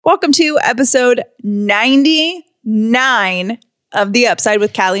Welcome to episode 99 of The Upside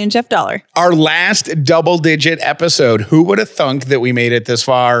with Callie and Jeff Dollar. Our last double-digit episode. Who would have thunk that we made it this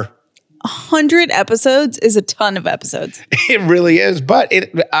far? 100 episodes is a ton of episodes. It really is. But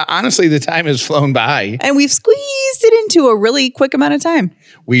honestly, the time has flown by. And we've squeezed it into a really quick amount of time.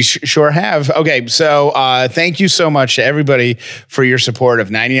 We sure have. Okay, so thank you so much to everybody for your support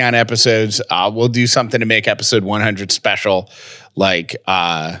of 99 episodes. We'll do something to make episode 100 special. Like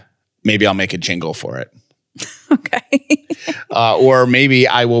maybe I'll make a jingle for it. Okay. Or maybe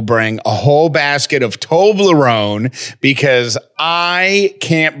I will bring a whole basket of Toblerone because I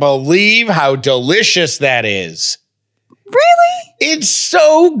can't believe how delicious that is. Really? It's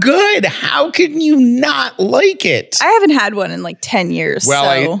so good. How can you not like it? I haven't had one in like 10 years.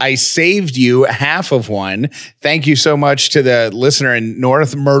 Well, I saved you half of one. Thank you so much to the listener in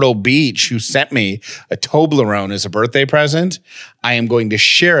North Myrtle Beach who sent me a Toblerone as a birthday present. I am going to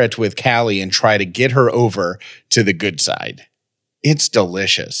share it with Callie and try to get her over to the good side. It's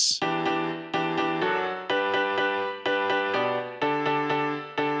delicious.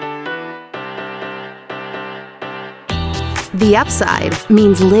 The Upside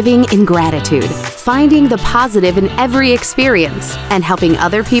means living in gratitude, finding the positive in every experience, and helping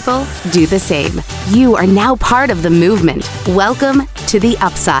other people do the same. You are now part of the movement. Welcome to The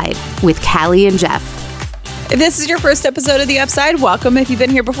Upside with Callie and Jeff. If this is your first episode of The Upside, welcome. If you've been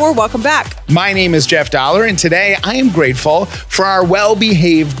here before, welcome back. My name is Jeff Dollar, and today I am grateful for our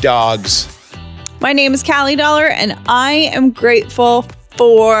well-behaved dogs. My name is Callie Dollar, and I am grateful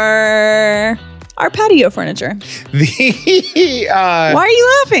for our patio furniture. Why are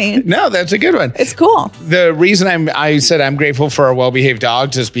you laughing? No, that's a good one. It's cool. The reason I said I'm grateful for our well-behaved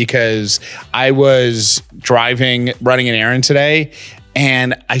dogs is because I was running an errand today,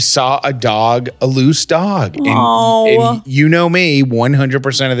 and I saw a loose dog. And you know me,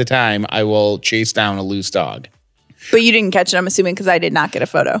 100% of the time, I will chase down a loose dog. But you didn't catch it, I'm assuming, because I did not get a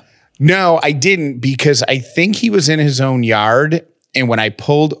photo. No, I didn't, because I think he was in his own yard. And when I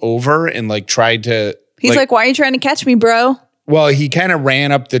pulled over and tried to... He's like, why are you trying to catch me, bro? Well, he kind of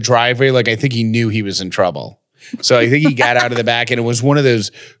ran up the driveway. I think he knew he was in trouble. So I think he got out of the back, and it was one of those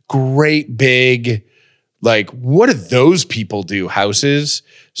great big, what do those people do houses?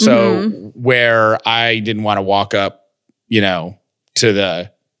 So where I didn't want to walk up, to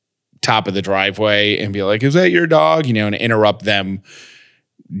the top of the driveway and be like, is that your dog? And interrupt them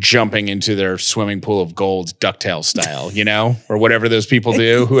jumping into their swimming pool of gold, DuckTales style, or whatever those people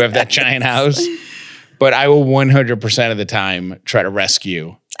do who have that giant house. But I will 100% of the time try to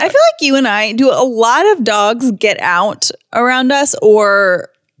rescue. I feel like you and I, do a lot of dogs get out around us, or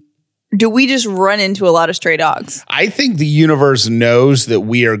do we just run into a lot of stray dogs? I think the universe knows that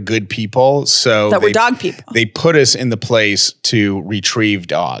we are good people. So that we're dog people. They put us in the place to retrieve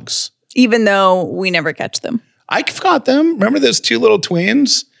dogs. Even though we never catch them. I've caught them. Remember those two little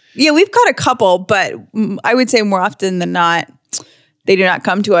twins? Yeah, we've caught a couple, but I would say more often than not, they do not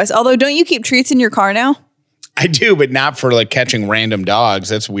come to us. Although, don't you keep treats in your car now? I do, but not for catching random dogs.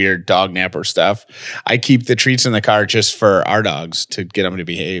 That's weird dog napper stuff. I keep the treats in the car just for our dogs to get them to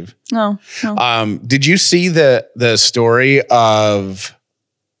behave. No. Did you see the story of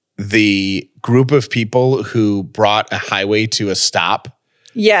the group of people who brought a highway to a stop?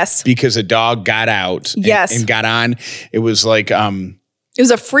 Yes. Because a dog got out and got on. It was it was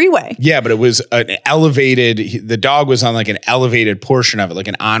a freeway. Yeah, but it was an elevated, the dog was on an elevated portion of it, like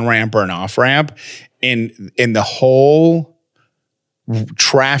an on-ramp or an off-ramp. And the whole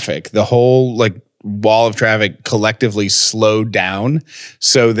traffic, the whole wall of traffic collectively slowed down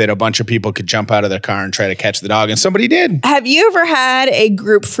so that a bunch of people could jump out of their car and try to catch the dog. And somebody did. Have you ever had a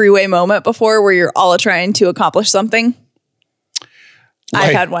group freeway moment before where you're all trying to accomplish something?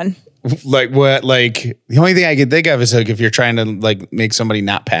 I've had one. What? The only thing I can think of is if you're trying to make somebody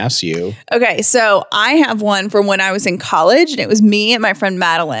not pass you. Okay, so I have one from when I was in college, and it was me and my friend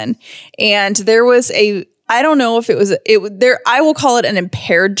Madeline, and there was I don't know if it was there. I will call it an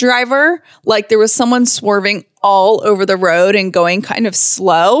impaired driver. There was someone swerving all over the road and going kind of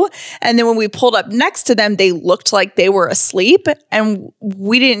slow, and then when we pulled up next to them, they looked like they were asleep, and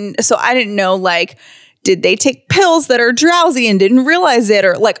we didn't. So I didn't know did they take pills that are drowsy and didn't realize it?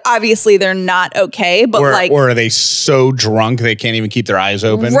 Or obviously they're not okay, but or are they so drunk they can't even keep their eyes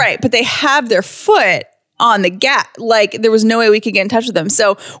open? Right. But they have their foot on the gas. There was no way we could get in touch with them.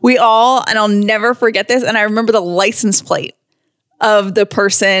 So we all, and I'll never forget this. And I remember the license plate of the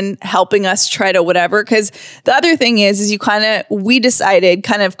person helping us try to whatever. Because the other thing is we decided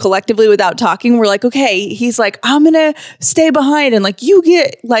kind of collectively without talking, we're like, okay, he's like, I'm going to stay behind and like you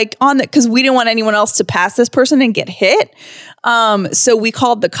get like on the, because we didn't want anyone else to pass this person and get hit. So we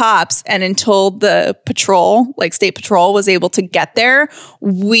called the cops, and until the patrol, like state patrol, was able to get there,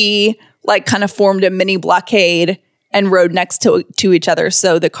 we like kind of formed a mini blockade and rode next to each other,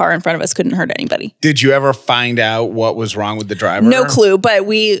 so the car in front of us couldn't hurt anybody. Did you ever find out what was wrong with the driver? No clue, but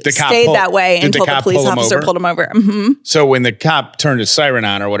we stayed that way until the police officer pulled him over. Mm-hmm. So when the cop turned his siren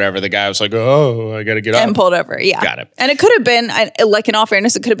on or whatever, the guy was like, oh, I got to get up. And pulled over, yeah. Got it. And it could have been, like in all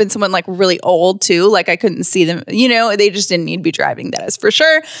fairness, it could have been someone like really old too. Like I couldn't see them, they just didn't need to be driving, that is for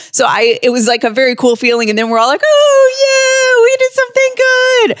sure. So it was like a very cool feeling. And then we're all like, oh yeah, we did something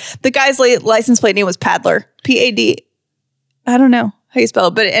good. The guy's license plate name was Paddler. P-A-D. I don't know how you spell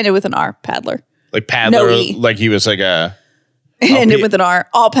it, but it ended with an R. Paddler. Like Paddler, no E. like he was like a... It ended with an R.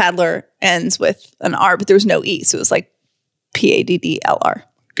 All Paddler ends with an R, but there was no E. So it was like Paddler.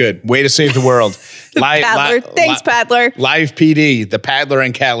 Good. Way to save the world. Paddler. Thanks, Paddler. Live PD, the Paddler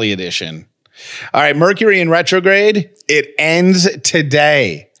and Callie edition. All right, Mercury in retrograde. It ends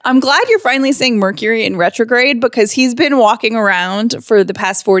today. I'm glad you're finally saying Mercury in retrograde, because he's been walking around for the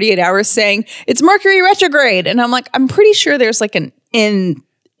past 48 hours saying it's Mercury retrograde. And I'm like, I'm pretty sure there's like an in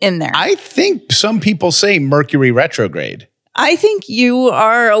there. I think some people say Mercury retrograde. I think you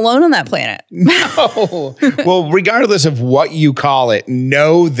are alone on that planet. No. Well, regardless of what you call it,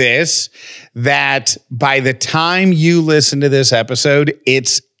 know this, that by the time you listen to this episode,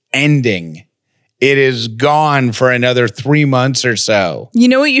 it's ending. It is gone for another 3 months or so. You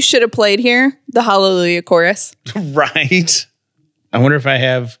know what you should have played here? The Hallelujah chorus. Right. I wonder if I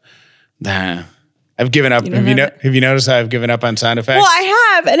have... I've given up. Have you noticed how I've given up on sound effects? Well,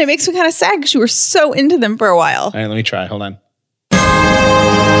 I have, and it makes me kind of sad because you were so into them for a while. All right, let me try. Hold on.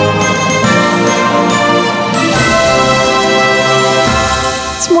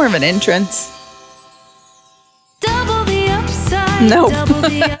 It's more of an entrance. Double the upside. Nope. Double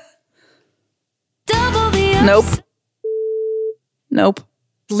the Nope. Nope.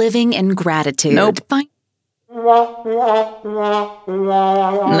 Living in gratitude. Nope. Find- No.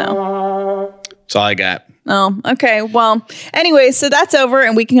 That's all I got. Oh, okay. Well, anyway, so that's over,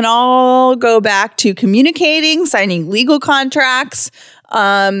 and we can all go back to communicating, signing legal contracts,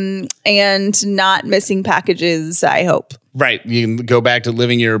 and not missing packages, I hope. Right. You can go back to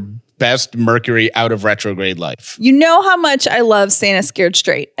living your best Mercury out of retrograde life. You know how much I love Santa Scared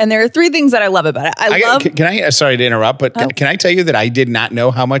Straight, and there are 3 things that I love about it. Can I? Sorry to interrupt, but can I tell you that I did not know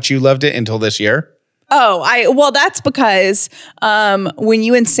how much you loved it until this year? Well, that's because when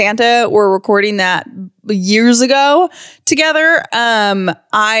you and Santa were recording that years ago together,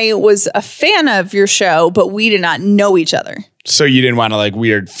 I was a fan of your show, but we did not know each other. So you didn't want to like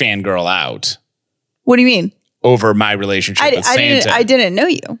weird fangirl out What do you mean? over my relationship with Santa. I didn't know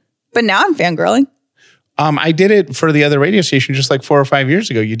you, but now I'm fangirling. I did it for the other radio station just like 4 or 5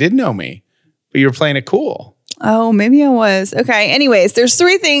 years ago. You did know me, but you were playing it cool. Oh, maybe I was. Okay. Anyways, there's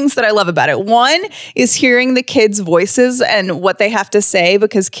 3 things that I love about it. One is hearing the kids' voices and what they have to say,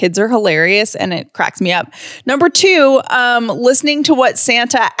 because kids are hilarious and it cracks me up. Number 2, listening to what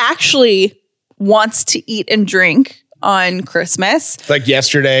Santa actually wants to eat and drink on Christmas. Like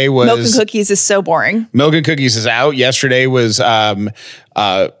yesterday was... Milk and Cookies is so boring. Milk and Cookies is out. Yesterday was a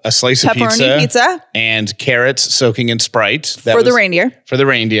slice of pizza and carrots soaking in Sprite. For the reindeer. For the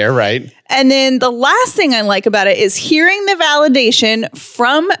reindeer, right. And then the last thing I like about it is hearing the validation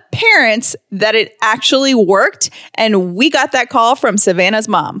from parents that it actually worked. And we got that call from Savannah's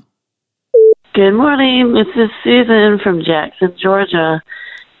mom. Good morning. This is Susan from Jackson, Georgia.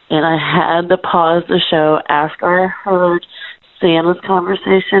 And I had to pause the show after I heard Santa's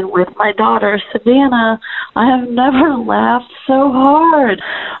conversation with my daughter, Savannah. I have never laughed so hard.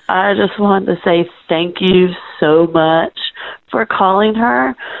 I just wanted to say thank you so much for calling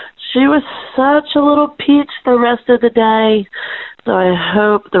her. She was such a little peach the rest of the day. So I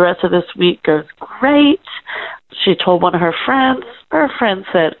hope the rest of this week goes great. She told one of her friends. Her friend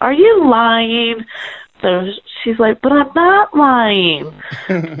said, "Are you lying?" So she's like, "But I'm not lying."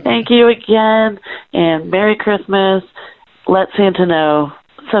 Thank you again, and Merry Christmas. Let Santa know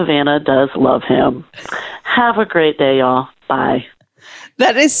Savannah does love him. Have a great day, y'all. Bye.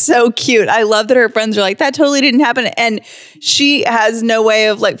 That is so cute. I love that her friends are like, that totally didn't happen. And she has no way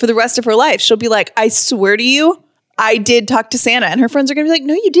of like, for the rest of her life, she'll be like, I swear to you, I did talk to Santa. And her friends are going to be like,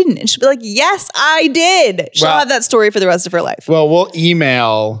 no, you didn't. And she'll be like, yes, I did. She'll have that story for the rest of her life. Well, we'll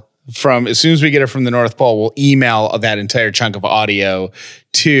email as soon as we get it from the North Pole, we'll email that entire chunk of audio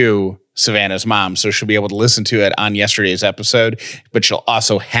to Savannah's mom. So she'll be able to listen to it on yesterday's episode, but she'll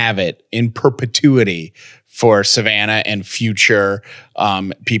also have it in perpetuity for Savannah and future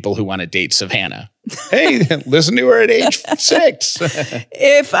people who want to date Savannah. Hey, listen to her at age 6.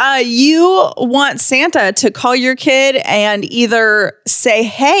 If you want Santa to call your kid and either say,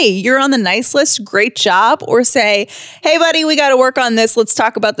 hey, you're on the nice list, great job, or say, hey, buddy, we got to work on this. Let's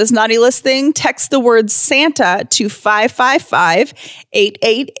talk about this naughty list thing. Text the word Santa to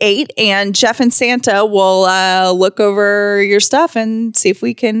 555-888, and Jeff and Santa will look over your stuff and see if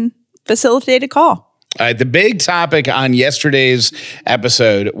we can facilitate a call. The big topic on yesterday's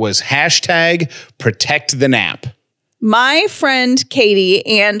episode was hashtag protect the nap. My friend Katie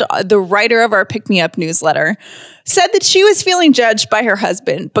and the writer of our Pick Me Up newsletter said that she was feeling judged by her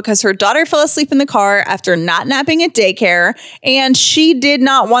husband because her daughter fell asleep in the car after not napping at daycare, and she did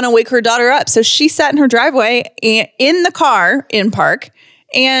not want to wake her daughter up. So she sat in her driveway in the car in park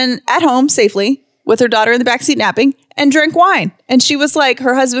and at home safely with her daughter in the backseat napping and drank wine. And she was like,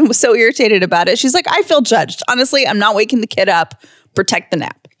 her husband was so irritated about it. She's like, I feel judged. Honestly, I'm not waking the kid up. Protect the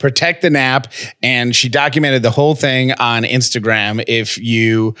nap. Protect the nap. And she documented the whole thing on Instagram. If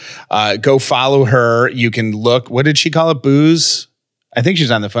you go follow her, you can look. What did she call it? Booze? I think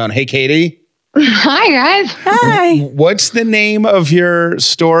she's on the phone. Hey, Katie. Hi, guys. Hi. What's the name of your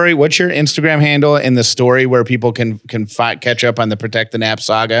story? What's your Instagram handle in the story where people can catch up on the Protect the Nap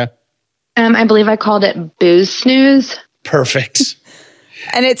saga? I believe I called it Booze Snooze. Perfect.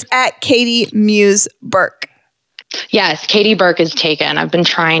 And it's at Katie Muse Burke. Yes, Katie Burke is taken. I've been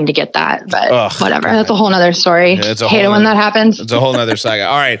trying to get that, but whatever. God. That's a whole nother story. Yeah, hate it when that happens. It's a whole nother saga.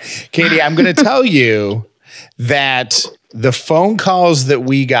 All right, Katie, I'm going to tell you that the phone calls that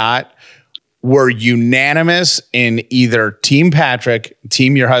we got were unanimous in either Team Patrick,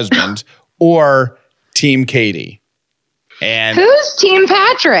 Team your husband, or Team Katie. And who's Team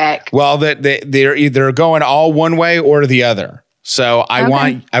Patrick? Well, they're either going all one way or the other. So I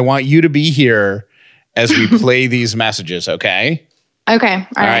want you to be here as we play these messages, okay? Okay.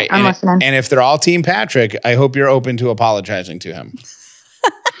 All right. I'm listening. And if they're all Team Patrick, I hope you're open to apologizing to him.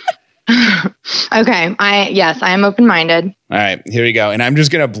 Okay. I am open-minded. All right, here we go. And I'm just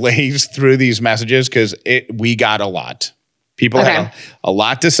going to blaze through these messages because we got a lot. People have a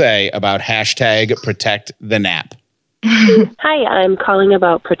lot to say about hashtag protect the nap. Hi, I'm calling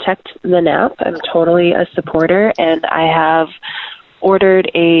about Protect the Nap. I'm totally a supporter, and I have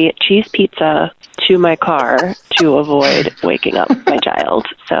ordered a cheese pizza to my car to avoid waking up my child.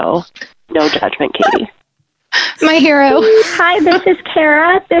 So, no judgment, Katie. My hero. Hi, this is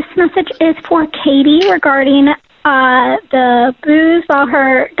Kara. This message is for Katie regarding the booze while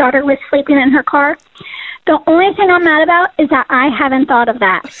her daughter was sleeping in her car. The only thing I'm mad about is that I haven't thought of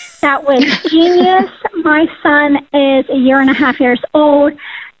that. That was genius. My son is 1.5 years old,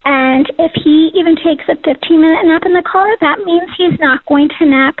 and if he even takes a 15-minute nap in the car, that means he's not going to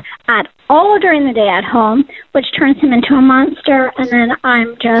nap at all during the day at home, which turns him into a monster, and then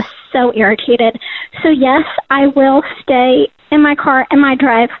I'm just so irritated. So yes, I will stay in my car, in my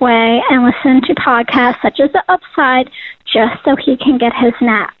driveway, and listen to podcasts such as The Upside just so he can get his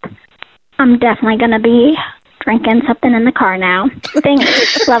nap. I'm definitely going to be drinking something in the car now.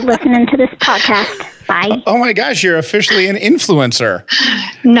 Thanks. Love listening to this podcast. Bye. Oh my gosh, you're officially an influencer.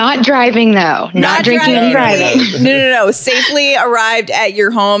 Not driving, though. Not drinking and driving. No. Safely arrived at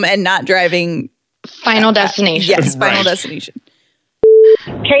your home and not driving. Final destination. Yes, final destination.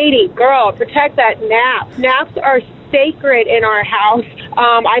 Katie, girl, protect that nap. Naps are sacred in our house.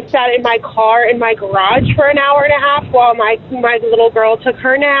 I sat in my car in my garage for an hour and a half while my little girl took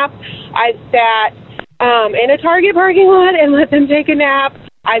her nap. I sat in a Target parking lot and let them take a nap.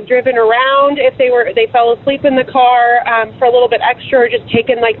 I've driven around if they fell asleep in the car for a little bit extra, or just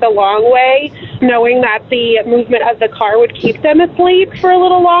taken like the long way, knowing that the movement of the car would keep them asleep for a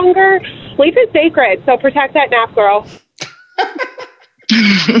little longer. Sleep is sacred, so protect that nap, girl.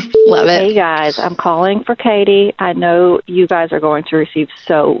 Love it. Hey guys, I'm calling for Katie. I know you guys are going to receive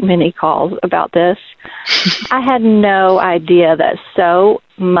so many calls about this. I had no idea that so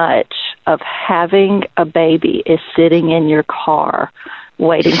much of having a baby is sitting in your car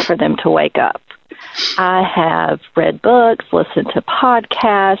waiting for them to wake up. I have read books, listened to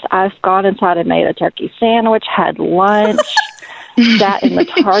podcasts. I've gone inside and made a turkey sandwich, had lunch. Sat in the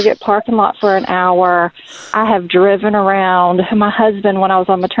Target parking lot for an hour. I have driven around. My husband, when I was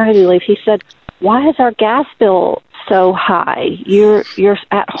on maternity leave, he said, "Why is our gas bill so high? You're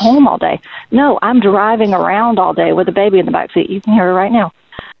at home all day." No, I'm driving around all day with a baby in the backseat. You can hear her right now.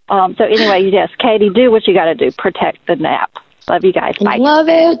 So anyway, yes, Katie, do what you got to do. Protect the nap. Love you guys. Bye. Love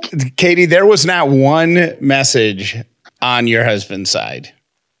it. Katie, there was not one message on your husband's side.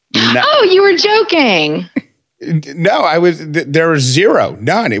 No. Oh, you were joking. No, there was zero,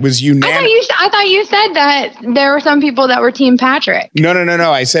 none. It was unanimous. I thought you said that there were some people that were Team Patrick.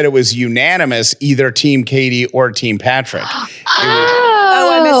 No. I said it was unanimous, either Team Katie or Team Patrick.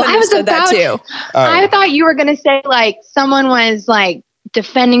 I misunderstood that too. I thought you were going to say like someone was like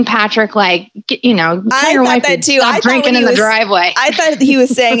defending Patrick, like, you know, I thought that too. Stop drinking in the driveway. I thought he was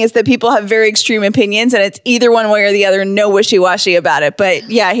saying is that people have very extreme opinions and it's either one way or the other, no wishy-washy about it. But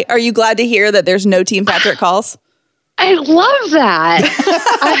yeah, are you glad to hear that there's no Team Patrick calls? I love that.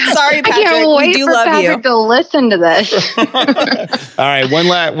 Sorry, Patrick. I can't wait we do for love Patrick you. to listen to this. All right,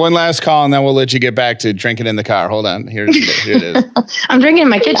 one last call, and then we'll let you get back to drinking in the car. Hold on. Here it is. I'm drinking in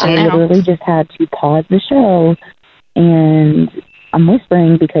my kitchen now. I literally just had to pause the show, and I'm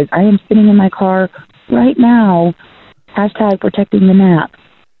whispering because I am sitting in my car right now, #protecting the nap.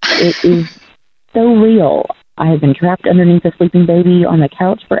 It is so real. I have been trapped underneath a sleeping baby on the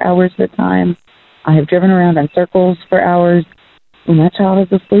couch for hours at a time. I have driven around in circles for hours when that child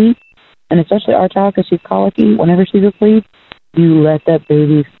is asleep, and especially our child because she's colicky. Whenever she's asleep, you let that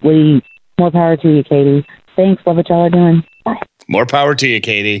baby sleep. More power to you, Katie. Thanks. Love what y'all are doing. Bye. More power to you,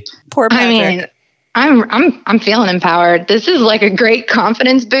 Katie. Poor Patrick. I mean, I'm feeling empowered. This is like a great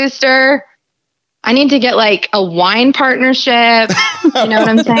confidence booster. I need to get like a wine partnership. You know what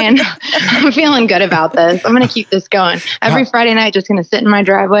I'm saying? I'm feeling good about this. I'm going to keep this going. Every Friday night, just going to sit in my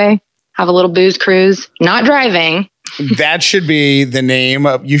driveway, have a little booze cruise, not driving. That should be the name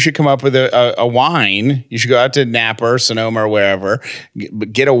of, you should come up with a wine. You should go out to Napa or Sonoma or wherever,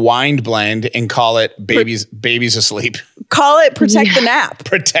 get a wine blend and call it Babies Asleep. Call it Protect the Nap.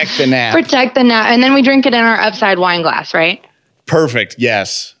 Protect the Nap. Protect the nap. And then we drink it in our upside wine glass, right? Perfect.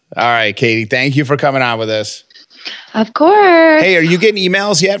 Yes. All right, Katie, thank you for coming on with us. Of course. Hey, are you getting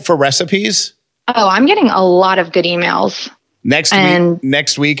emails yet for recipes? Oh, I'm getting a lot of good emails. Next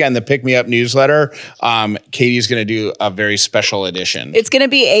week on the Pick Me Up newsletter, Katie's going to do a very special edition. It's going to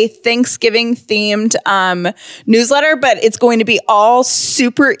be a Thanksgiving themed newsletter, but it's going to be all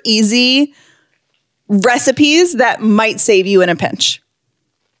super easy recipes that might save you in a pinch.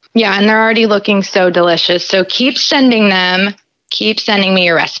 Yeah, and they're already looking so delicious. So keep sending them. Keep sending me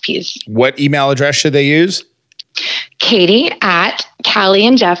your recipes. What email address should they use?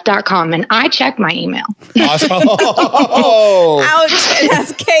 Katie@CallieandJeff.com. And I check my email. Awesome. Ouch. And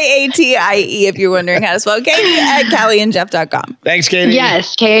that's KATIE if you're wondering how to spell Katie@CallieandJeff.com. Thanks, Katie.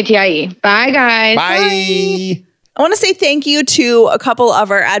 Yes, KATIE. Bye, guys. Bye. I want to say thank you to a couple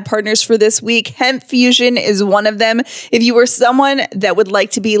of our ad partners for this week. Hemp Fusion is one of them. If you were someone that would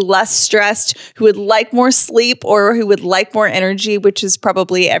like to be less stressed, who would like more sleep, or who would like more energy, which is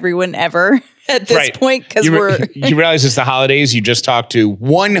probably everyone ever at this point, because you realize it's the holidays. You just talked to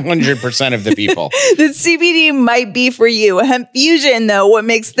 100% of the people. The CBD might be for you. Hemp Fusion, though, what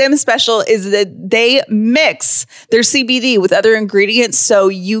makes them special is that they mix their CBD with other ingredients, so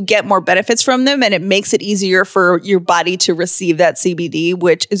you get more benefits from them, and it makes it easier for your body to receive that CBD,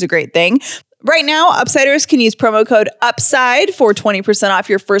 which is a great thing. Right now, Upsiders can use promo code UPSIDE for 20% off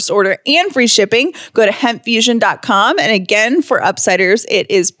your first order and free shipping. Go to hempfusion.com. And again, for Upsiders, it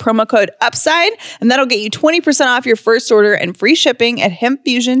is promo code UPSIDE, and that'll get you 20% off your first order and free shipping at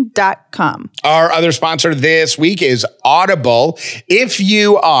hempfusion.com. Our other sponsor this week is Audible. If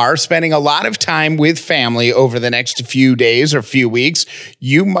you are spending a lot of time with family over the next few days or few weeks,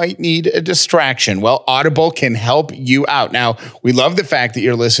 you might need a distraction. Well, Audible can help you out. Now, we love the fact that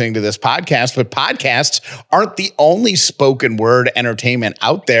you're listening to this podcast, but podcasts aren't the only spoken word entertainment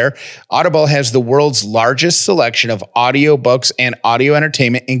out there. Audible has the world's largest selection of audiobooks and audio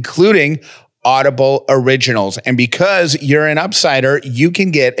entertainment, including Audible Originals. And because you're an Upsider, you can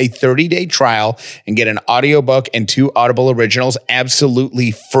get a 30-day trial and get an audiobook and 2 Audible Originals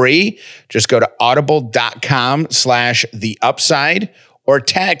absolutely free. Just go to audible.com/theupside or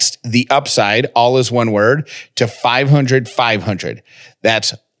text the upside, all is one word, to 500-500.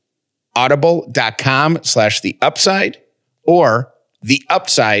 That's audible.com/theupside or the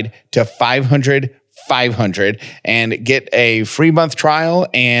upside to 500-500 and get a free month trial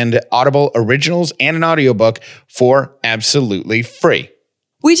and Audible Originals and an audiobook for absolutely free.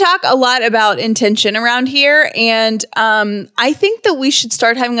 We talk a lot about intention around here, and I think that we should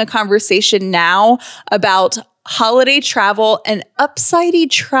start having a conversation now about holiday travel and upsidey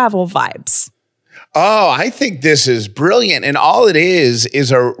travel vibes. Oh, I think this is brilliant. And all it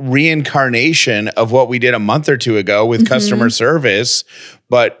is a reincarnation of what we did a month or two ago with customer service,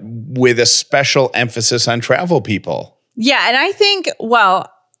 but with a special emphasis on travel people. Yeah. And I think,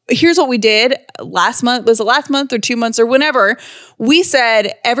 well, here's what we did last month. Was it last month or 2 months or whenever? We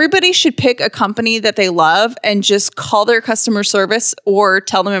said everybody should pick a company that they love and just call their customer service or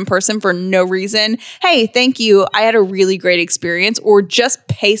tell them in person for no reason. Hey, thank you. I had a really great experience. Or just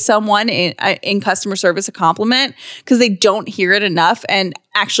pay someone in customer service a compliment because they don't hear it enough. And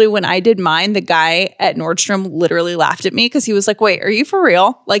actually, when I did mine, the guy at Nordstrom literally laughed at me because he was like, wait, are you for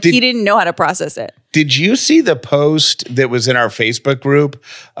real? Like he didn't know how to process it. Did you see the post that was in our Facebook group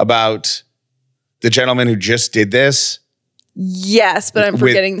about the gentleman who just did this? Yes, but I'm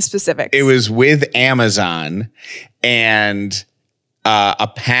forgetting the specifics. It was with Amazon, and a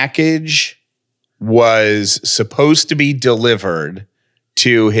package was supposed to be delivered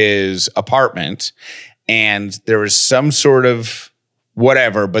to his apartment, and there was some sort of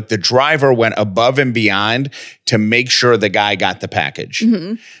whatever, but the driver went above and beyond to make sure the guy got the package.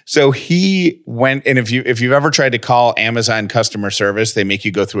 Mm-hmm. So he went, and if you've ever tried to call Amazon customer service, they make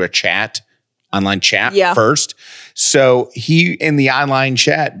you go through a online chat first. So he, in the online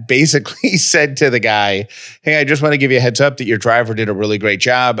chat, basically said to the guy, hey, I just want to give you a heads up that your driver did a really great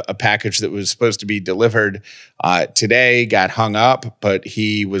job. A package that was supposed to be delivered today got hung up, but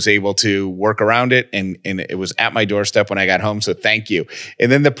he was able to work around it, and it was at my doorstep when I got home, so thank you. And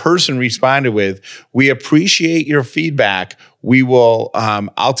then the person responded with, we appreciate your feedback. We will,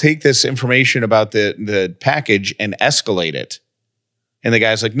 I'll take this information about the package and escalate it. And the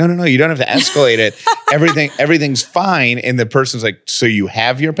guy's like, no, you don't have to escalate it. Everything's fine. And the person's like, so you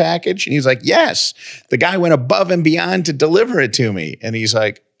have your package? And he's like, yes. The guy went above and beyond to deliver it to me. And he's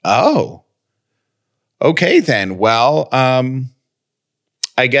like, oh, okay then. Well,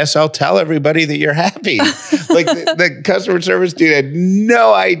 I guess I'll tell everybody that you're happy. Like the customer service dude had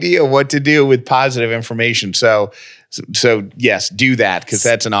no idea what to do with positive information. So yes, do that because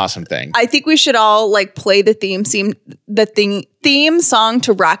that's an awesome thing. I think we should all like play the theme song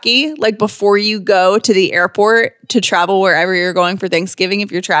to Rocky, like before you go to the airport to travel wherever you're going for Thanksgiving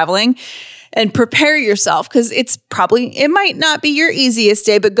if you're traveling, and prepare yourself because it might not be your easiest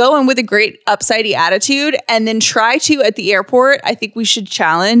day, but go in with a great upsidey attitude and then try to, at the airport, I think we should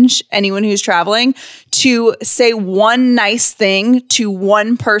challenge anyone who's traveling to say one nice thing to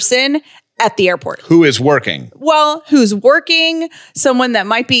one person at the airport. Who is working? Well, who's working, someone that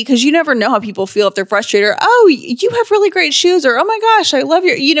might be, because you never know how people feel if they're frustrated or, oh, you have really great shoes, or, oh my gosh, I love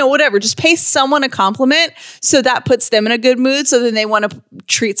your, whatever. Just pay someone a compliment so that puts them in a good mood so then they want to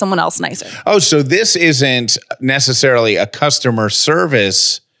treat someone else nicer. Oh, so this isn't necessarily a customer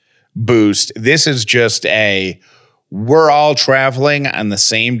service boost. This is just we're all traveling on the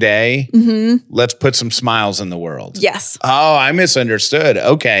same day. Mm-hmm. Let's put some smiles in the world. Yes. Oh, I misunderstood.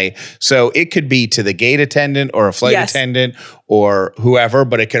 Okay. So it could be to the gate attendant or a flight attendant or whoever,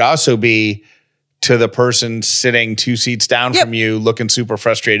 but it could also be to the person sitting 2 seats down from you looking super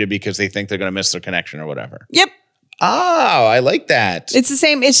frustrated because they think they're going to miss their connection or whatever. Yep. Oh, I like that. It's the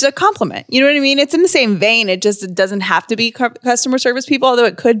same. It's a compliment. You know what I mean? It's in the same vein. It just doesn't have to be customer service people, although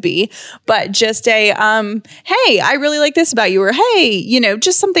it could be. But just hey, I really like this about you. Or, hey,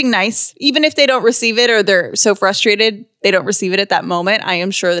 just something nice. Even if they don't receive it or they're so frustrated they don't receive it at that moment, I am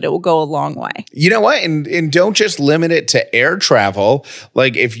sure that it will go a long way. You know what? And don't just limit it to air travel.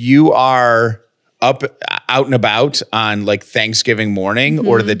 Like if you are out and about on like Thanksgiving morning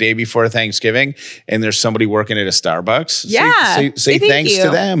or the day before Thanksgiving, and there's somebody working at a Starbucks. Say thanks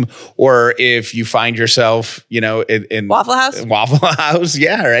to them. Or if you find yourself, in Waffle House,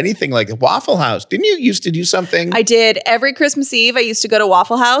 or anything like Waffle House. Didn't you used to do something? I did. Every Christmas Eve, I used to go to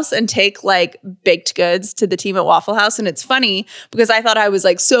Waffle House and take like baked goods to the team at Waffle House. And it's funny because I thought I was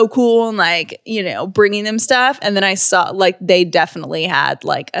like so cool and like, bringing them stuff. And then I saw like they definitely had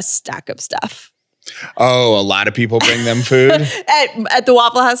like a stack of stuff. Oh, a lot of people bring them food at the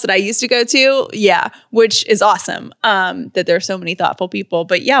Waffle House that I used to go to. Yeah, which is awesome that there are so many thoughtful people.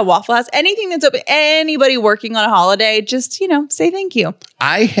 But yeah, Waffle House, anything that's open, anybody working on a holiday, just, say thank you.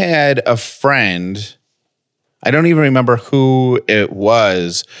 I had a friend, I don't even remember who it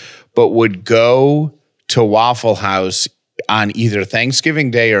was, but would go to Waffle House on either Thanksgiving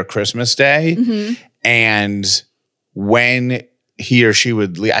Day or Christmas Day. Mm-hmm. And when he or she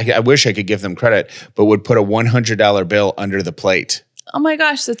would leave, I wish I could give them credit, but would put a $100 bill under the plate. Oh my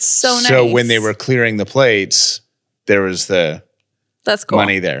gosh, that's so nice. So when they were clearing the plates, there was that's cool.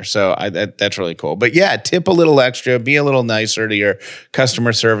 money there. So that's really cool. But yeah, tip a little extra, be a little nicer to your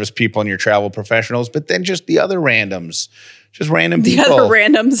customer service people and your travel professionals, but then just the other randoms. Just random people. The other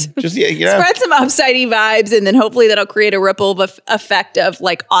randoms. Just spread some upsidey vibes, and then hopefully that'll create a ripple effect of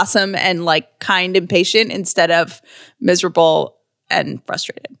like awesome and like kind and patient instead of miserable and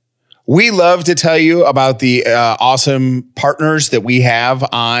frustrated. We love to tell you about the awesome partners that we have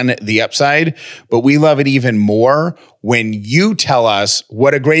on the Upside, but we love it even more when you tell us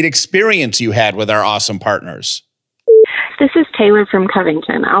what a great experience you had with our awesome partners. This is Taylor from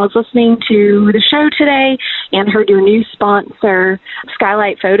Covington. I was listening to the show today and heard your new sponsor,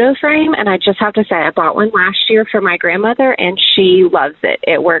 Skylight Photo Frame, and I just have to say I bought one last year for my grandmother, and she loves it.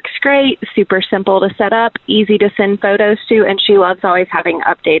 It works great, super simple to set up, easy to send photos to, and she loves always having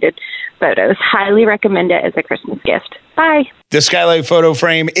updated photos. Highly recommend it as a Christmas gift. Bye. The Skylight Photo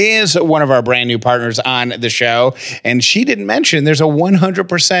Frame is one of our brand new partners on the show, and she didn't mention there's a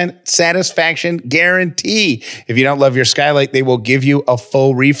 100% satisfaction guarantee. If you don't love your skylight, they will give you a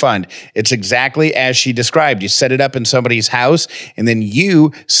full refund. It's exactly as she described. You set it up in somebody's house, and then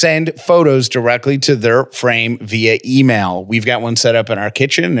you send photos directly to their frame via email. We've got one set up in our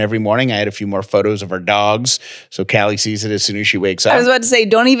kitchen, and every morning I had a few more photos of our dogs, so Callie sees it as soon as she wakes up. I was about to say,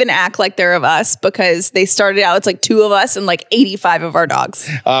 don't even act like they're of us, because they started out, it's like 2 of us and like 85 of our dogs.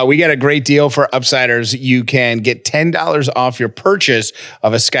 We got a great deal for Upsiders. You can get $10 off your purchase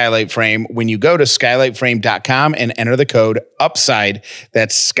of a skylight frame when you go to skylightframe.com and enter the code UPSIDE.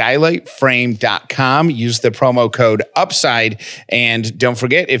 That's skylightframe.com. Use the promo code UPSIDE. And don't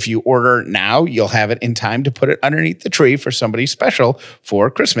forget, if you order now, you'll have it in time to put it underneath the tree for somebody special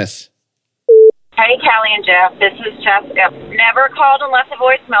for Christmas. Hey, Callie and Jeff, this is Jessica. Never called and left a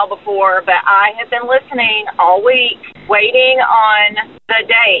voicemail before, but I have been listening all week, waiting on the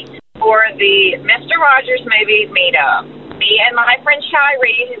date for the Mr. Rogers Movies meetup. Me and my friend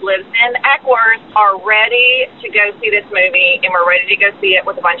Shiree, who lives in Eckworth, are ready to go see this movie, and we're ready to go see it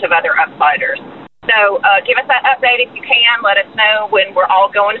with a bunch of other Upsiders. So give us that update if you can. Let us know when we're all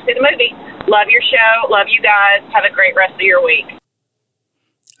going to see the movie. Love your show. Love you guys. Have a great rest of your week.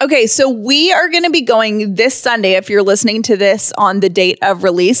 Okay, so we are going to be going this Sunday, if you're listening to this on the date of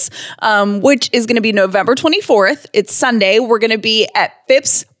release, which is going to be November 24th. It's Sunday. We're going to be at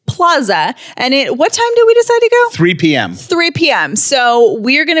Phipps Plaza. And what time did we decide to go? 3 p.m. 3 p.m. So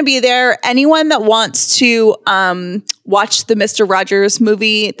we're going to be there. Anyone that wants to watch the Mr. Rogers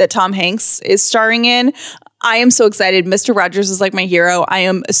movie that Tom Hanks is starring in, I am so excited. Mr. Rogers is like my hero. I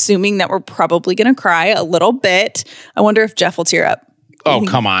am assuming that we're probably going to cry a little bit. I wonder if Jeff will tear up. Oh,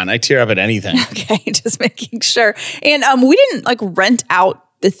 come on. I tear up at anything. Okay, just making sure. And we didn't like rent out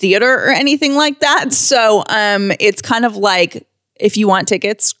the theater or anything like that. So it's kind of like, if you want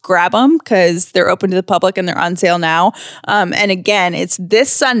tickets, grab them because they're open to the public and they're on sale now. And again, it's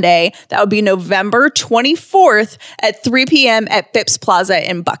this Sunday. That would be November 24th at 3 p.m. at Phipps Plaza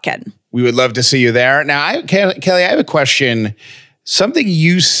in Buckhead. We would love to see you there. Now, Kelly, I have a question. Something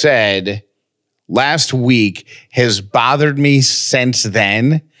you said last week has bothered me since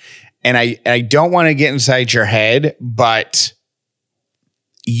then. And I don't want to get inside your head, but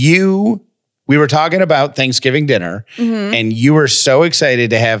we were talking about Thanksgiving dinner, and you were so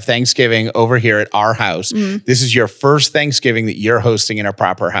excited to have Thanksgiving over here at our house. This is your first Thanksgiving that you're hosting in a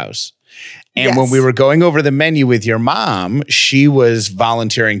proper house. And when we were going over the menu with your mom, she was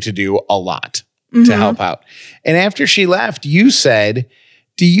volunteering to do a lot to help out. And after she left, you said,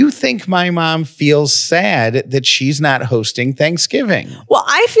 do you think my mom feels sad that she's not hosting Thanksgiving? Well,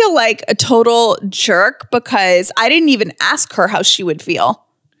 I feel like a total jerk because I didn't even ask her how she would feel.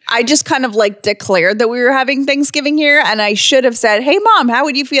 I just kind of like declared that we were having Thanksgiving here, and I should have said, hey, Mom, how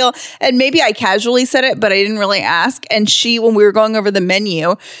would you feel? And maybe I casually said it, but I didn't really ask. And she, when we were going over the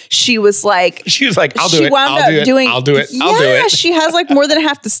menu, she was like, I'll do it. I'll do it. Yeah, she has like more than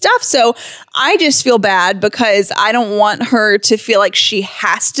half the stuff. So I just feel bad because I don't want her to feel like she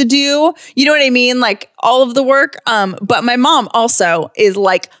has to do, you know what I mean? Like all of the work. But my mom also is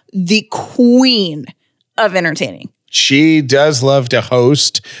like the queen of entertaining. She does love to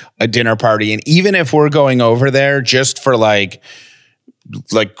host a dinner party. And even if we're going over there just for like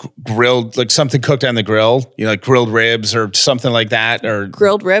grilled, like something cooked on the grill, you know, like grilled ribs or something like that, or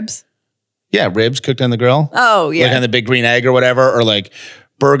grilled ribs. Yeah. Ribs cooked on the grill. Oh yeah. Like on the big green egg or whatever, or like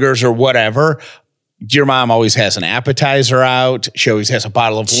burgers or whatever. Your mom always has an appetizer out. She always has a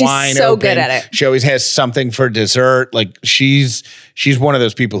bottle of wine. She's so open. good at it. She always has something for dessert. Like she's one of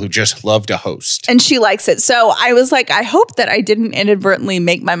those people who just love to host. And she likes it. So I was like, I hope that I didn't inadvertently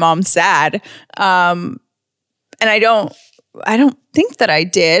make my mom sad. And I don't think that I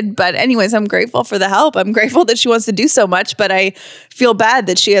did. But anyways, I'm grateful for the help. I'm grateful that she wants to do so much, but I feel bad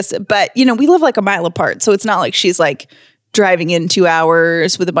that she has to, but you know, we live like a mile apart. So it's not like she's like driving in 2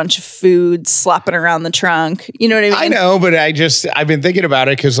 hours with a bunch of food slopping around the trunk. You know what I mean? I know, but I've been thinking about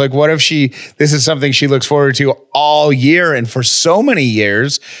it because, like, what if this is something she looks forward to all year, and for so many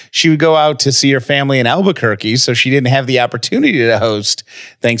years she would go out to see her family in Albuquerque, so she didn't have the opportunity to host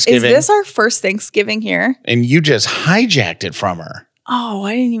Thanksgiving. Is this our first Thanksgiving here? And you just hijacked it from her. Oh,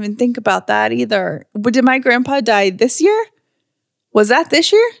 I didn't even think about that either. But did my grandpa die this year? Was that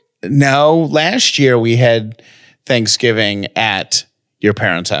this year? No, last year we had Thanksgiving at your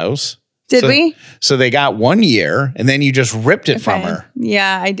parents' house. Did we? So they got 1 year, and then you just ripped it from her.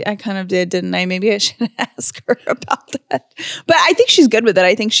 Yeah, I kind of did, didn't I? Maybe I should ask her about that. But I think she's good with it.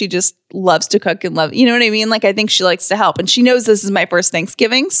 I think she just loves to cook and you know what I mean? Like, I think she likes to help. And she knows this is my first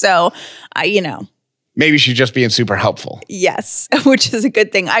Thanksgiving. So, maybe she's just being super helpful. Yes, which is a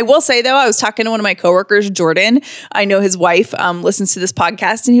good thing. I will say, though, I was talking to one of my coworkers, Jordan. I know his wife listens to this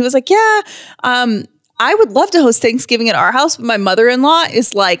podcast, and he was like, yeah, I would love to host Thanksgiving at our house, but my mother-in-law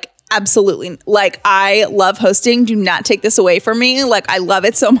is like, absolutely. Like, I love hosting. Do not take this away from me. Like, I love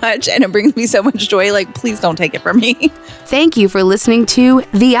it so much, and it brings me so much joy. Like, please don't take it from me. Thank you for listening to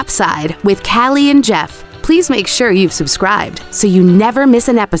The Upside with Callie and Jeff. Please make sure you've subscribed so you never miss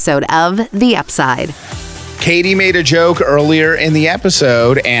an episode of The Upside. Katie made a joke earlier in the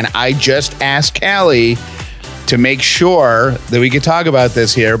episode, and I just asked Callie to make sure that we could talk about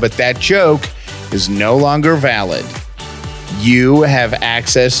this here, but that joke is no longer valid. You have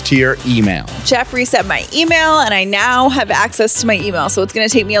access to your email. Jeff reset my email, and I now have access to my email. So it's going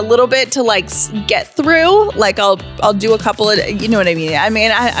to take me a little bit to get through. Like, I'll do a couple of, you know what I mean? I'm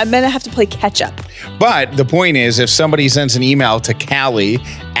going to have to play catch up. But the point is, if somebody sends an email to Callie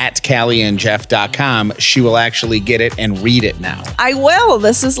at CallieandJeff.com, she will actually get it and read it now. I will.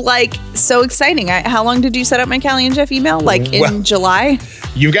 This is so exciting. How long did you set up my Callie and Jeff email? In July?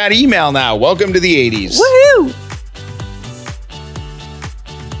 You got email now. Welcome to the 80s. Woohoo!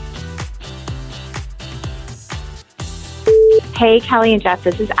 Hey, Callie and Jeff,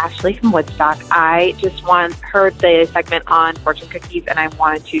 this is Ashley from Woodstock. I just heard the segment on fortune cookies, and I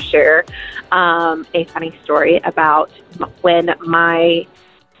wanted to share a funny story about when my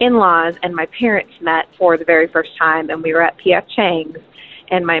in-laws and my parents met for the very first time, and we were at P.F. Chang's,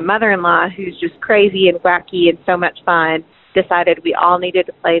 and my mother-in-law, who's just crazy and wacky and so much fun, decided we all needed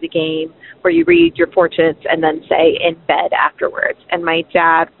to play the game where you read your fortunes and then say in bed afterwards. And my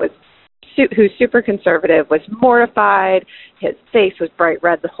dad who's super conservative, was mortified. His face was bright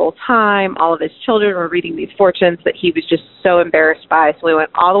red the whole time. All of his children were reading these fortunes that he was just so embarrassed by. So we went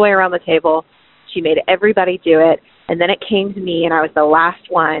all the way around the table. She made everybody do it. And then it came to me, and I was the last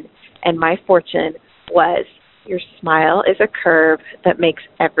one. And my fortune was, your smile is a curve that makes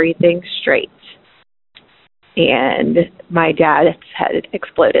everything straight. And my dad's head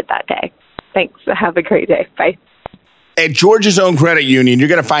exploded that day. Thanks. Have a great day. Bye. At Georgia's Own Credit Union, you're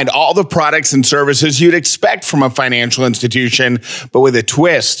going to find all the products and services you'd expect from a financial institution, but with a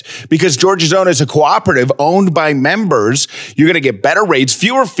twist. Because Georgia's Own is a cooperative owned by members, you're going to get better rates,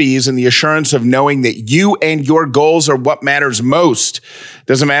 fewer fees, and the assurance of knowing that you and your goals are what matters most.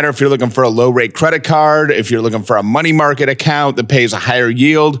 Doesn't matter if you're looking for a low-rate credit card, if you're looking for a money market account that pays a higher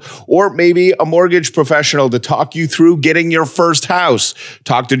yield, or maybe a mortgage professional to talk you through getting your first house.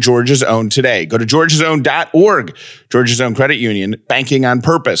 Talk to Georgia's Own today. Go to georgiasown.org. Georgia's Own Credit Union, banking on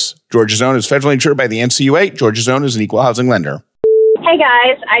purpose. Georgia's Own is federally insured by the NCUA. Georgia's Own is an equal housing lender. Hey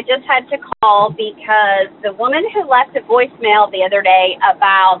guys, I just had to call because the woman who left a voicemail the other day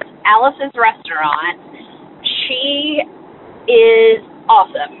about Alice's restaurant, she is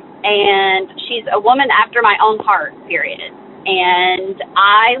awesome. And she's a woman after my own heart, period. And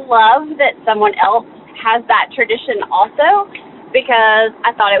I love that someone else has that tradition also, because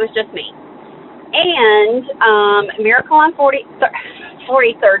I thought it was just me. And Miracle on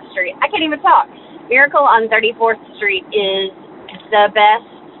 43rd Street. I can't even talk. Miracle on 34th Street is the best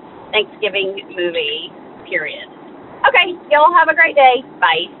Thanksgiving movie, period. Okay, y'all have a great day.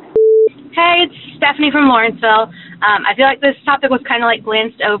 Bye. Hey, it's Stephanie from Lawrenceville. I feel like this topic was kind of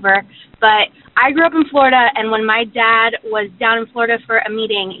glanced over, but I grew up in Florida, and when my dad was down in Florida for a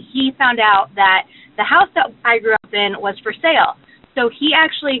meeting, he found out that the house that I grew up in was for sale. So he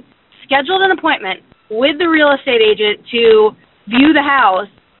actually scheduled an appointment with the real estate agent to view the house.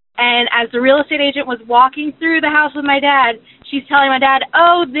 And as the real estate agent was walking through the house with my dad, she's telling my dad,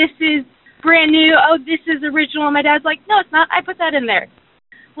 oh, this is brand new. Oh, this is original. And my dad's like, no, it's not. I put that in there.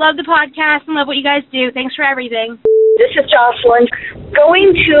 Love the podcast and love what you guys do. Thanks for everything. This is Jocelyn.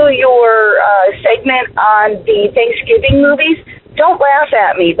 Going to your segment on the Thanksgiving movies, don't laugh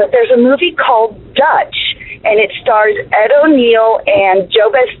at me, but there's a movie called Dutch, and it stars Ed O'Neill and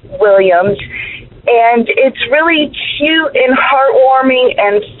Jobeth Williams, and it's really cute and heartwarming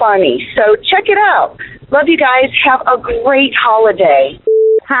and funny. So check it out. Love you guys. Have a great holiday.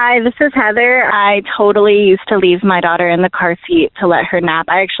 Hi, this is Heather. I totally used to leave my daughter in the car seat to let her nap.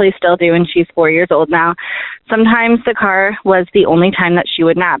 I actually still do, and she's 4 years old now. Sometimes the car was the only time that she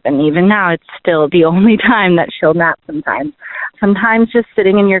would nap, and even now it's still the only time that she'll nap sometimes. Sometimes just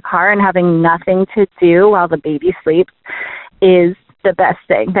sitting in your car and having nothing to do while the baby sleeps is the best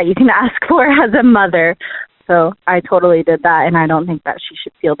thing that you can ask for as a mother. So I totally did that, and I don't think that she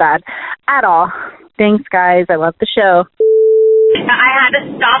should feel bad at all. Thanks, guys. I love the show. I had to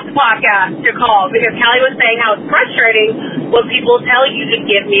stop the podcast to call because Callie was saying how it's frustrating when people tell you to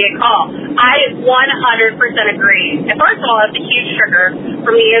give me a call. I 100% agree. And first of all, it's a huge trigger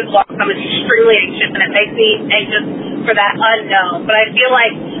for me as well. I'm extremely anxious, and it makes me anxious for that unknown. But I feel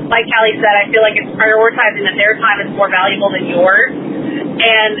like Callie said, I feel like it's prioritizing that their time is more valuable than yours.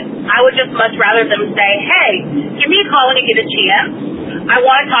 And I would just much rather them say, hey, give me a call when you get a chance. I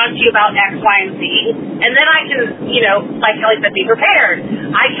want to talk to you about X, Y, and Z. And then I can, like Kelly said, be prepared.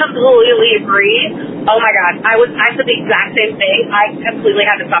 I completely agree. Oh, my God. I said the exact same thing. I completely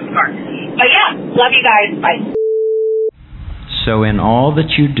had to stop the car. But, yeah, love you guys. Bye. So in all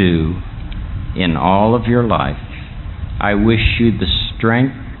that you do, in all of your life, I wish you the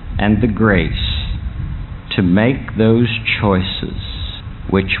strength and the grace to make those choices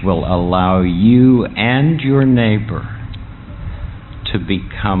which will allow you and your neighbor to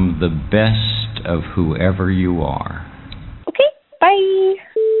become the best of whoever you are.